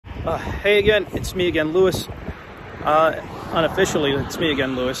Hey again, it's me again, Lewis. Unofficially, it's me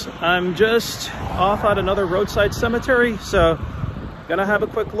again, Lewis. I'm just off at another roadside cemetery, so gonna have a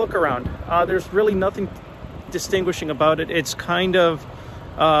quick look around. There's really nothing distinguishing about it. It's kind of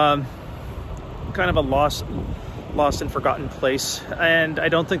a lost and forgotten place, and I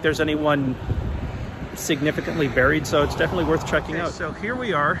don't think there's anyone significantly buried, so it's definitely worth checking out. So here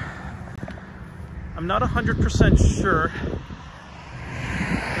we are. I'm not 100% sure.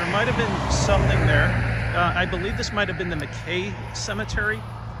 There might have been something there. I believe this might have been the McKay Cemetery.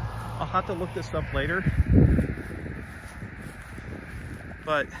 I'll have to look this up later.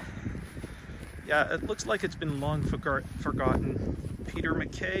 But yeah, it looks like it's been long forgotten. Peter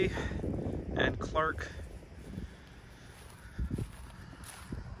McKay and Clark.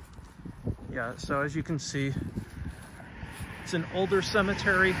 Yeah, so as you can see, it's an older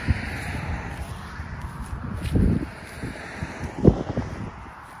cemetery.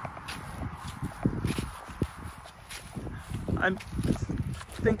 I'm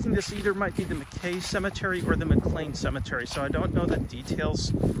thinking this either might be the McKay Cemetery or the McLean Cemetery, so I don't know the details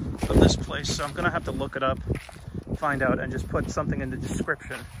of this place, so I'm gonna have to look it up, find out, and just put something in the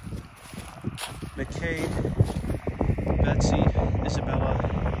description. McKay, Betsy, Isabella.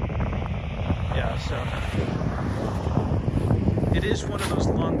 Yeah, so it is one of those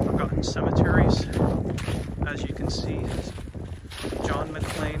long forgotten cemeteries. As you can see, John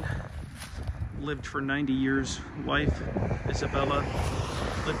McLean lived for 90 years. Wife, Isabella,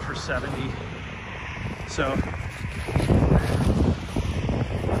 lived for 70. So,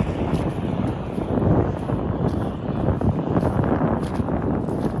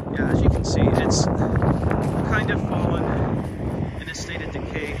 yeah, as you can see, it's kind of fallen in a state of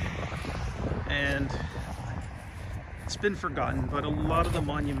decay, and it's been forgotten, but a lot of the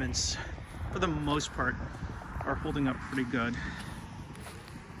monuments, for the most part, are holding up pretty good.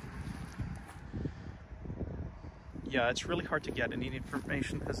 Yeah, it's really hard to get any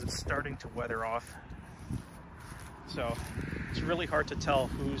information because it's starting to weather off. So it's really hard to tell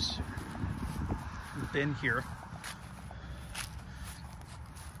who's been here.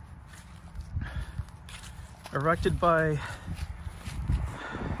 Erected by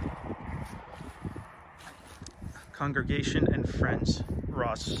Congregation and Friends,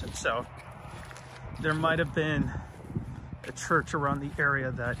 Ross. So there might have been a church around the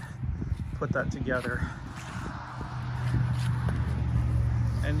area that put that together.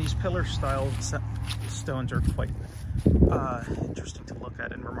 And these pillar style stones are quite interesting to look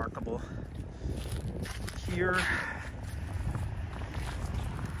at and remarkable. Here,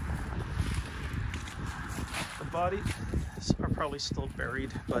 the bodies are probably still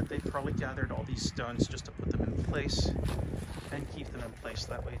buried, but they probably gathered all these stones just to put them in place and keep them in place.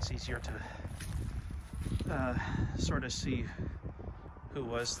 That way it's easier to sort of see who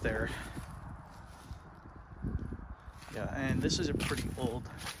was there. Yeah, and this is a pretty old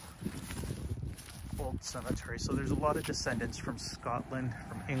cemetery. So there's a lot of descendants from Scotland,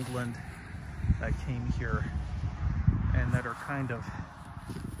 from England, that came here and that are kind of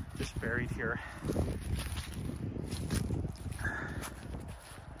just buried here.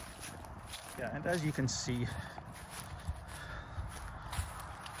 Yeah, and as you can see,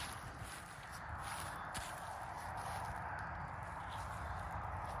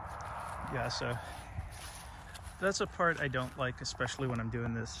 yeah, so that's a part I don't like, especially when I'm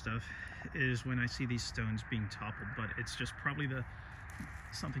doing this stuff, is when I see these stones being toppled, but it's just probably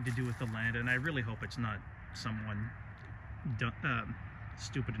something to do with the land, and I really hope it's not someone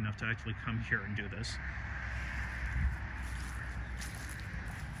stupid enough to actually come here and do this.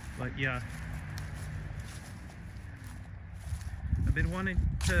 But yeah, I've been wanting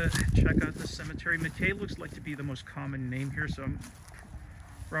to check out this cemetery. McKay looks like to be the most common name here, so I'm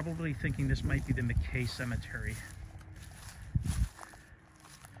probably thinking this might be the McKay Cemetery.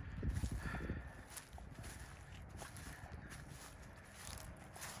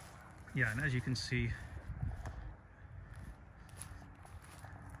 Yeah, and as you can see,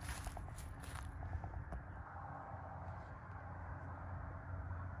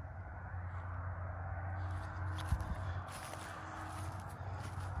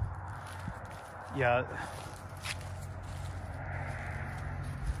 yeah,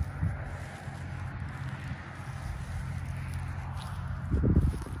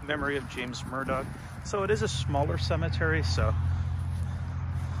 memory of James Murdoch. So it is a smaller cemetery, so,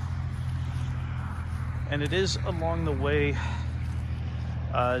 and it is along the way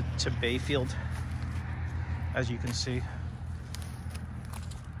to Bayfield, as you can see.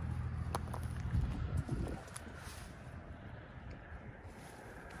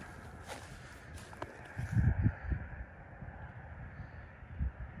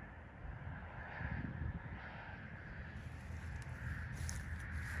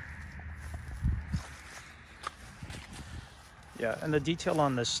 Yeah, and the detail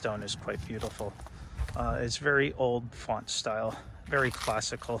on this stone is quite beautiful. It's very old font style, very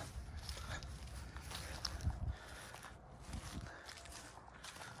classical.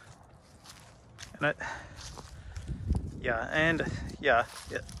 And a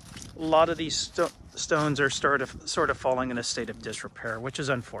lot of these stones are sort of falling in a state of disrepair, which is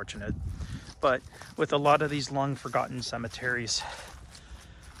unfortunate. But with a lot of these long forgotten cemeteries,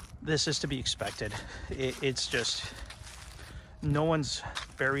 this is to be expected. It's just, no one's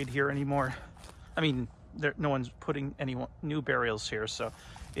buried here anymore. I mean, no one's putting any new burials here, so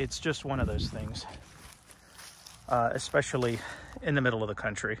it's just one of those things, especially in the middle of the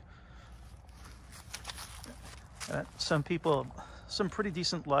country. Some people, some pretty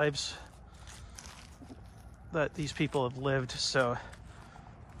decent lives that these people have lived, so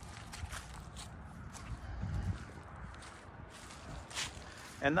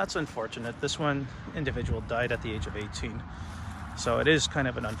and that's unfortunate. This one individual died at the age of 18, so it is kind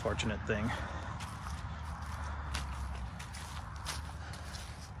of an unfortunate thing.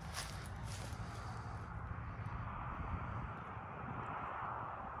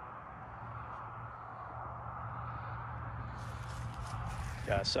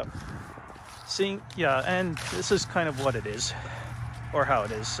 Yeah, so seeing, yeah, and this is kind of what it is, or how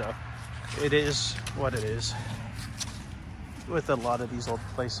it is, so it is what it is with a lot of these old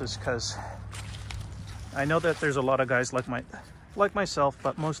places, because I know that there's a lot of guys like myself,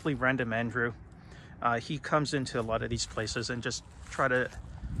 but mostly Random Andrew. He comes into a lot of these places and just try to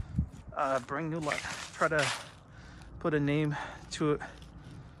bring new life, try to put a name to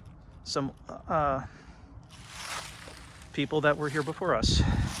some people that were here before us.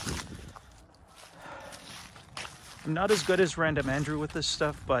 I'm not as good as Random Andrew with this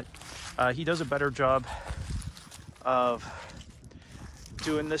stuff, but he does a better job of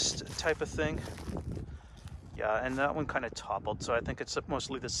doing this type of thing. Yeah, and that one kind of toppled, so I think it's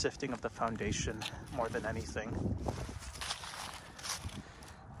mostly the sifting of the foundation more than anything.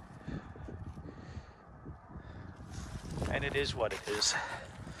 And it is what it is.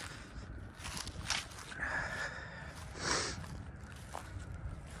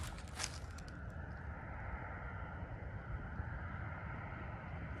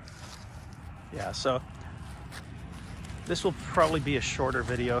 Yeah, so this will probably be a shorter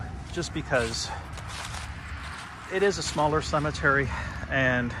video just because it is a smaller cemetery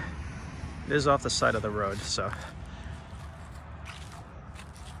and it is off the side of the road, so.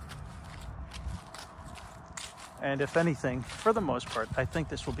 And if anything, for the most part, I think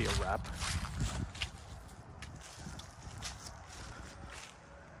this will be a wrap.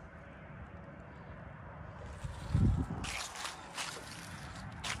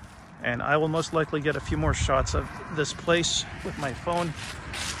 And I will most likely get a few more shots of this place with my phone.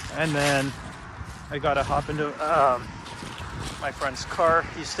 And then I gotta hop into my friend's car.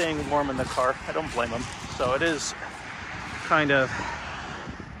 He's staying warm in the car. I don't blame him. So it is kind of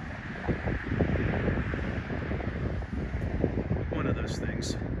one of those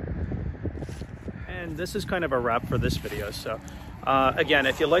things. And this is kind of a wrap for this video. So again,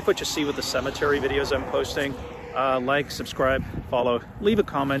 if you like what you see with the cemetery videos I'm posting, like, subscribe, follow, leave a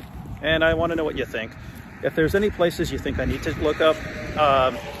comment. And I want to know what you think. If there's any places you think I need to look up,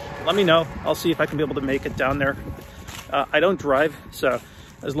 let me know. I'll see if I can be able to make it down there. I don't drive, so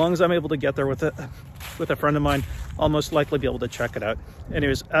as long as I'm able to get there with a friend of mine, I'll most likely be able to check it out.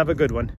 Anyways, have a good one.